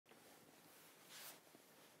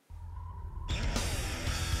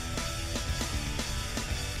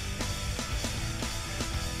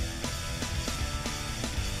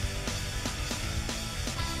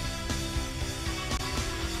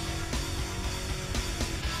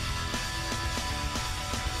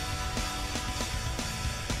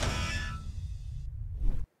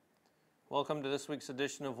Welcome to this week's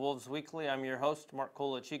edition of Wolves Weekly. I'm your host, Mark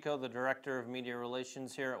Colachico, the Director of Media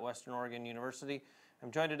Relations here at Western Oregon University. I'm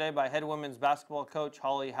joined today by head women's basketball coach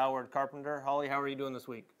Holli Howard-Carpenter. Holli, how are you doing this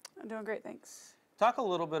week? I'm doing great, thanks. Talk a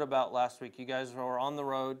little bit about last week. You guys were on the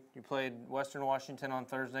road. You played Western Washington on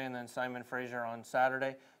Thursday and then Simon Fraser on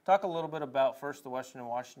Saturday. Talk a little bit about first the Western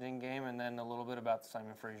Washington game and then a little bit about the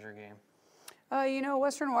Simon Fraser game.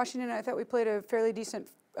 Western Washington, I thought we played a fairly decent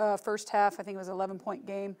first half. I think it was an 11-point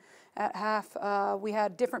game at half. We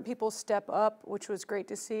had different people step up, which was great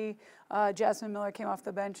to see. Jasmine Miller came off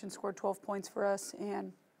the bench and scored 12 points for us.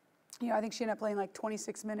 And, I think she ended up playing like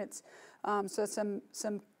 26 minutes. So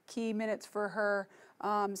some key minutes for her.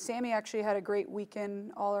 Sammy actually had a great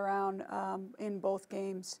weekend all around in both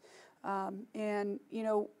games.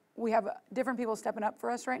 We have different people stepping up for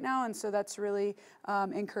us right now, and so that's really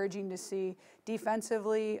encouraging to see.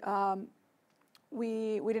 Defensively,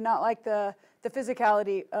 we did not like the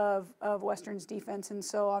physicality of Western's defense, and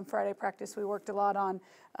so on Friday practice we worked a lot on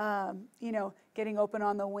getting open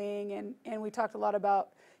on the wing, and we talked a lot about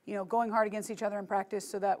going hard against each other in practice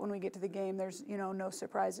so that when we get to the game there's no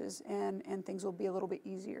surprises and things will be a little bit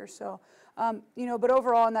easier. So but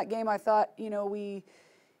overall in that game I thought we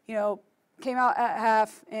came out at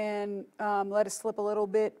half and let us slip a little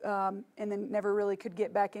bit and then never really could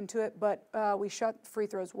get back into it, but we shot free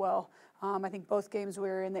throws well. I think both games we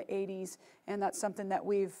were in the 80s, and that's something that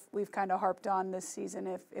we've kind of harped on this season.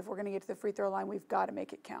 If we're going to get to the free throw line, we've got to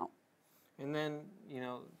make it count. And then,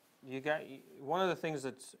 you got one of the things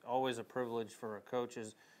that's always a privilege for a coach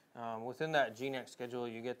is within that GNEC schedule,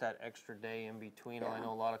 you get that extra day in between. Yeah. I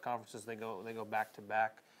know a lot of conferences they go back to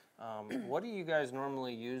back. What do you guys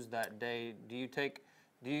normally use that day? Do you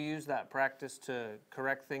use that practice to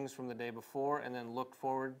correct things from the day before and then look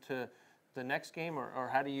forward to the next game, or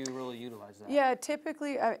how do you really utilize that? Yeah,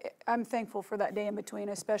 typically I'm thankful for that day in between,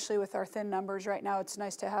 especially with our thin numbers right now. It's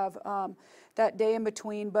nice to have that day in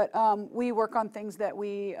between, but we work on things that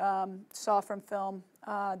we saw from film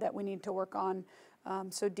that we need to work on.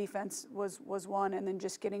 So defense was one, and then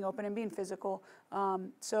just getting open and being physical.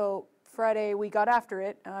 So Friday we got after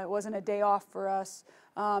it. It wasn't a day off for us.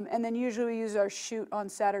 And then usually we use our shoot on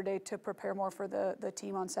Saturday to prepare more for the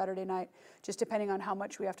team on Saturday night, just depending on how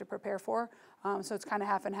much we have to prepare for. So it's kind of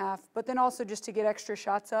half and half. But then also just to get extra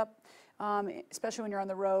shots up, especially when you're on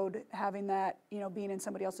the road, having that, being in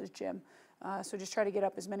somebody else's gym. So just try to get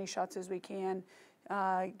up as many shots as we can,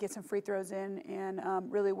 get some free throws in, and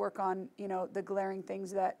really work on, the glaring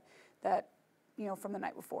things that from the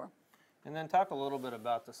night before. And then talk a little bit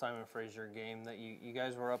about the Simon Fraser game that you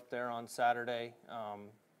guys were up there on Saturday.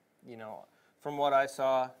 From what I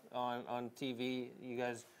saw on TV, you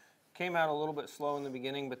guys came out a little bit slow in the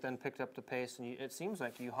beginning, but then picked up the pace, and it seems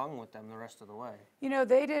like you hung with them the rest of the way.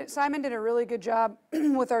 Simon did a really good job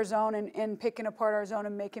with our zone and picking apart our zone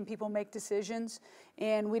and making people make decisions,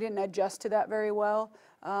 and we didn't adjust to that very well.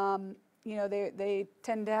 They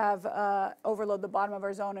tend to have overload the bottom of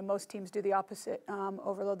our zone, and most teams do the opposite,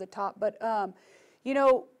 overload the top. But,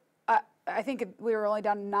 I think we were only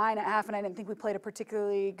down 9 at half, and I didn't think we played a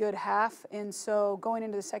particularly good half. And so going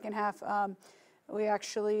into the second half, we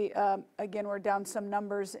actually, again, we're down some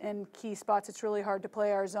numbers in key spots. It's really hard to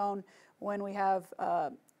play our zone when we have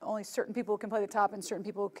only certain people who can play the top and certain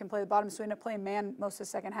people who can play the bottom. So we end up playing man most of the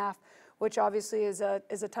second half, which obviously is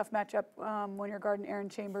a tough matchup when you're guarding Erin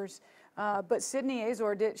Chambers. But Sydney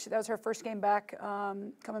Azor that was her first game back,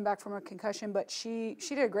 coming back from a concussion, but she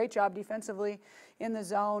did a great job defensively in the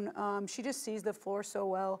zone. She just sees the floor so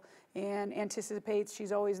well and anticipates.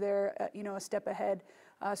 She's always there, a step ahead.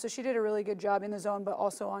 So she did a really good job in the zone, but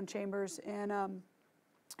also on Chambers. And,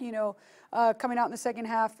 coming out in the second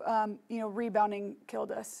half, rebounding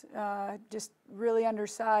killed us. Just really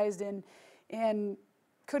undersized and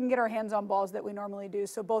couldn't get our hands on balls that we normally do.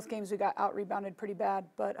 So both games we got out-rebounded pretty bad,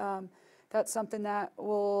 but that's something that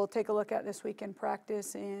we'll take a look at this week in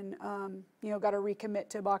practice, and got to recommit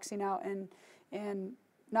to boxing out and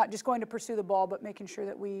not just going to pursue the ball, but making sure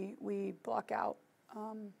that we block out.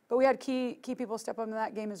 But we had key people step up in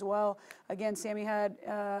that game as well. Again, Sammy had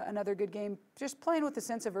another good game, just playing with a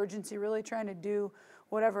sense of urgency, really trying to do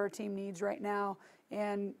whatever our team needs right now,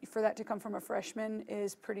 and for that to come from a freshman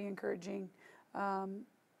is pretty encouraging. And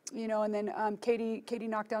then Katie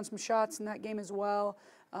knocked down some shots in that game as well.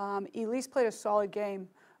 Elise played a solid game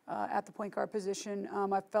at the point guard position.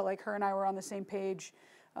 I felt like her and I were on the same page.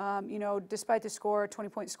 Despite the score,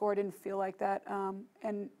 20-point score, didn't feel like that.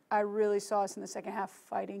 And I really saw us in the second half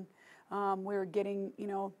fighting. We were getting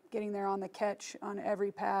there on the catch on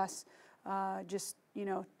every pass.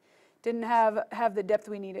 Didn't have the depth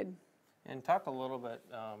we needed. And talk a little bit,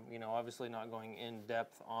 you know, obviously not going in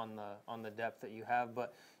depth on the depth that you have,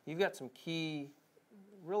 but you've got some key,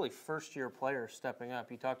 really first-year players stepping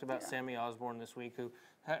up. You talked about Sammy Osborne this week, who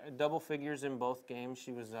had double figures in both games.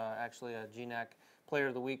 She was actually a GNAC Player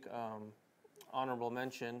of the Week honorable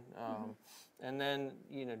mention. And then,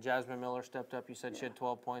 you know, Jasmine Miller stepped up. You said she had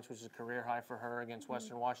 12 points, which is a career high for her against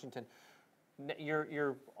Western Washington.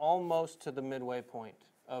 You're almost to the midway point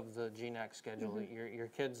of the GNAC schedule. Your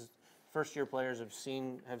kids, first-year players, have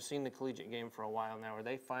seen the collegiate game for a while now. Are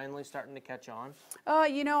they finally starting to catch on?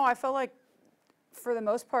 You know, I felt like for the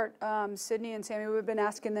most part, Sydney and Sammy, we've been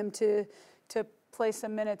asking them to play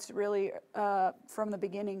some minutes really from the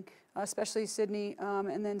beginning, especially Sydney,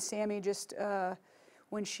 and then Sammy just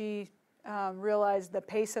when she realized the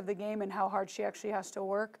pace of the game and how hard she actually has to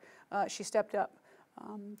work, she stepped up.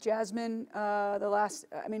 Jasmine,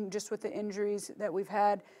 just with the injuries that we've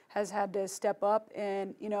had, has had to step up,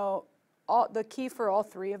 and you know, the key for all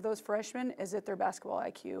three of those freshmen is that their basketball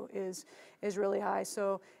IQ is really high.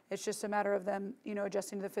 So it's just a matter of them, you know,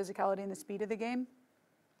 adjusting to the physicality and the speed of the game.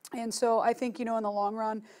 And so I think, you know, in the long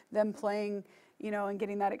run, them playing, you know, and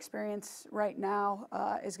getting that experience right now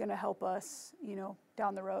is going to help us, you know,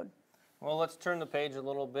 down the road. Well, let's turn the page a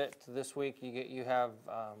little bit to this week. You have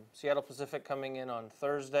Seattle Pacific coming in on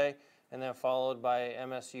Thursday, and then followed by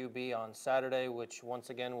MSUB on Saturday, which once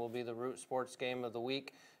again will be the Root Sports game of the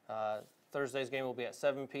week. Thursday's game will be at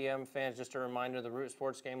 7 p.m. Fans, just a reminder, the Root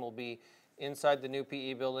Sports game will be inside the new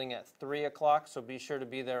PE building at 3 o'clock, so be sure to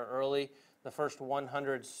be there early. The first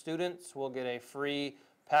 100 students will get a free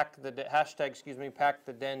Pack the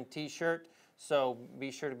Den t-shirt, so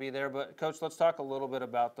be sure to be there. But Coach, let's talk a little bit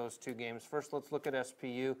about those two games. First, let's look at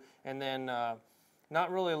SPU, and then not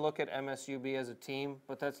really look at MSUB as a team,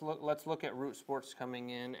 but let's look at Root Sports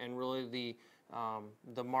coming in and really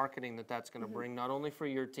the marketing that's going to bring, not only for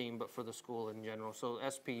your team, but for the school in general. So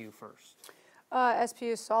SPU first.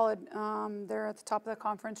 SPU is solid. They're at the top of the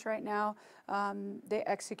conference right now. They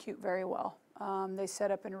execute very well. They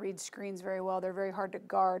set up and read screens very well. They're very hard to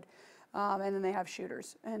guard. And then they have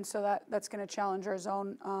shooters. And so that's going to challenge our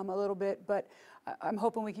zone a little bit. But I'm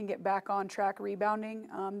hoping we can get back on track rebounding.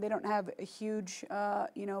 They don't have a huge,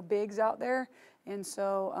 you know, bigs out there. And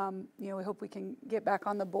so, you know, we hope we can get back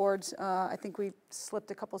on the boards. I think we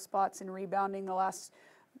slipped a couple spots in rebounding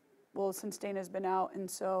since Dana's been out. And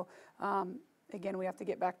so, again, we have to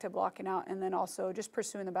get back to blocking out, and then also just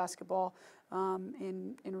pursuing the basketball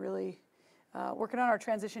and really working on our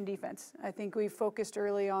transition defense. I think we focused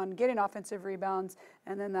early on getting offensive rebounds,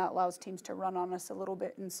 and then that allows teams to run on us a little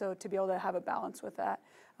bit, and so to be able to have a balance with that.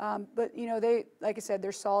 But, you know, like I said,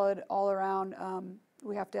 they're solid all around.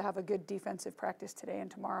 We have to have a good defensive practice today and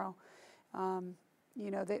tomorrow. You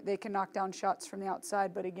know, they can knock down shots from the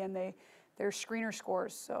outside, but again, they're screener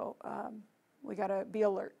scorers, so we got to be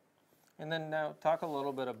alert. And then now talk a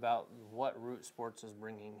little bit about what Root Sports is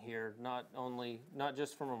bringing here, not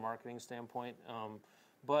just from a marketing standpoint,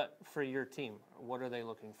 but for your team. What are they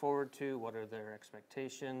looking forward to? What are their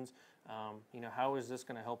expectations? You know, how is this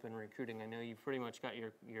going to help in recruiting? I know you've pretty much got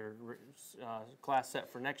your class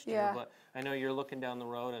set for next year, but I know you're looking down the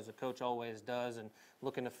road, as a coach always does, and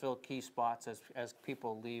looking to fill key spots as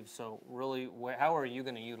people leave. So really, how are you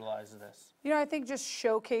going to utilize this? You know, I think just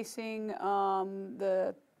showcasing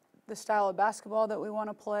the style of basketball that we want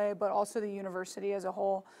to play, but also the university as a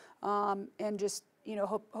whole, and just, you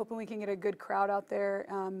know, hoping we can get a good crowd out there,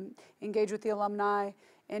 engage with the alumni,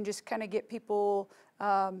 and just kind of get people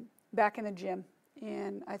back in the gym.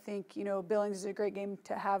 And I think, you know, Billings is a great game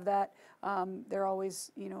to have that. They're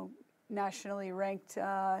always, you know, nationally ranked.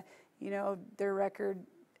 You know, their record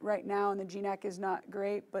right now in the GNAC is not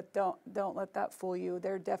great, but don't let that fool you.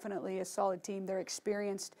 They're definitely a solid team. They're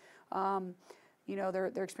experienced. You know,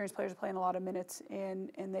 they're experienced players playing a lot of minutes, and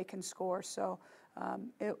they can score. So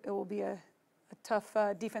it will be a tough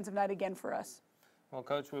defensive night again for us. Well,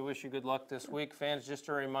 Coach, we wish you good luck this week. Fans, just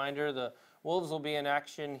a reminder, the Wolves will be in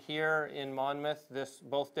action here in Monmouth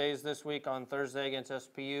both days this week, on Thursday against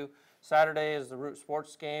SPU. Saturday is the Root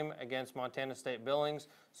Sports game against Montana State Billings.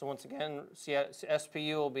 So once again,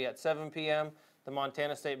 SPU will be at 7 p.m. The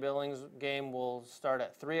Montana State Billings game will start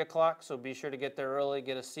at 3 o'clock, so be sure to get there early,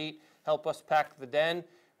 get a seat, help us pack the den.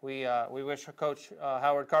 We wish Coach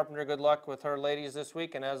Howard-Carpenter good luck with her ladies this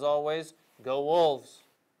week, and as always, go Wolves!